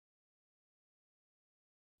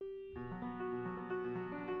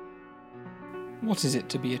What is it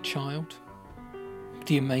to be a child?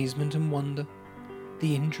 The amazement and wonder,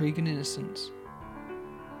 the intrigue and innocence.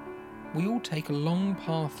 We all take a long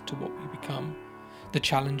path to what we become, the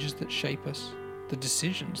challenges that shape us, the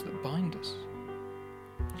decisions that bind us.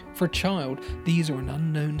 For a child, these are an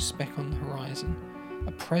unknown speck on the horizon,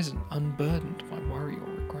 a present unburdened by worry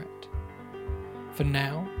or regret. For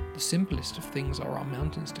now, the simplest of things are our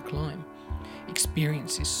mountains to climb,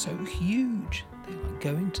 experiences so huge they are like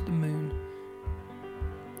going to the moon.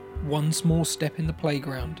 One small step in the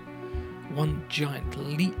playground, one giant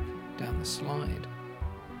leap down the slide.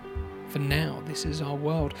 For now, this is our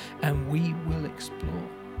world, and we will explore.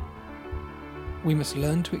 We must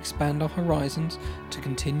learn to expand our horizons, to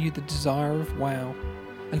continue the desire of wow,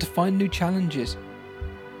 and to find new challenges.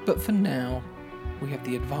 But for now, we have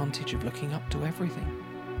the advantage of looking up to everything.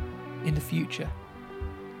 In the future,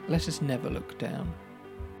 let us never look down.